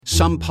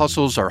Some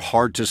puzzles are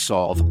hard to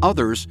solve,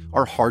 others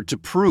are hard to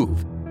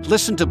prove.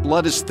 Listen to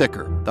Blood is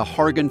Thicker, The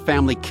Hargan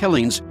Family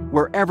Killings,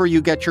 wherever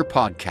you get your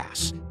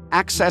podcasts.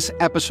 Access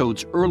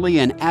episodes early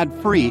and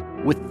ad-free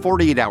with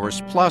 48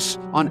 Hours Plus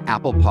on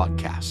Apple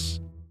Podcasts.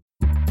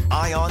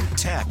 Eye on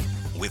Tech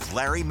with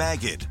Larry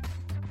Magid.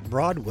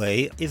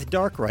 Broadway is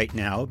dark right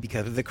now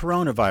because of the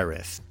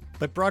coronavirus,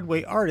 but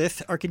Broadway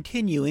artists are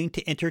continuing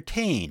to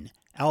entertain,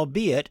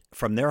 albeit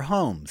from their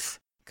homes.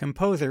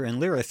 Composer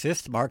and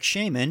lyricist Mark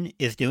Shaman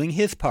is doing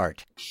his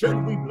part.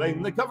 Should we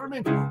blame the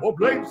government or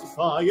blame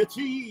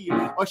society?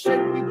 Or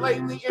should we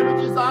blame the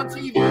images on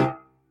TV?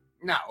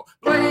 No,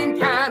 blame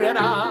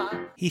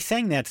Canada. He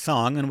sang that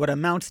song on what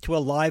amounts to a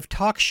live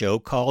talk show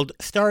called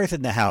Stars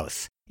in the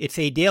House. It's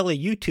a daily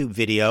YouTube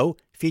video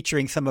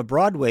featuring some of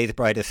Broadway's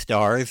brightest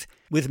stars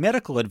with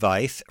medical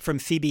advice from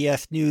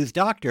CBS News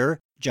doctor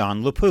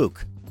John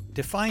LaPook.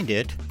 To find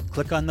it,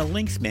 click on the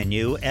links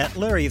menu at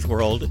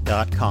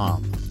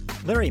larrysworld.com.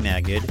 Larry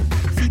Magid,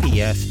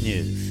 CBS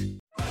News.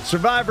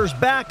 Survivor's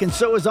back, and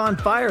so is On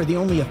Fire, the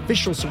only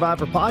official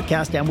Survivor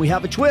podcast, and we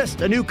have a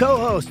twist, a new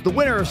co-host, the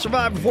winner of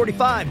Survivor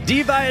 45,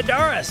 Dee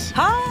Valladares.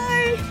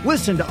 Hi!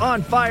 Listen to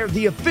On Fire,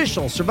 the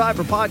official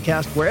Survivor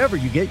podcast, wherever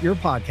you get your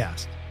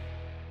podcast.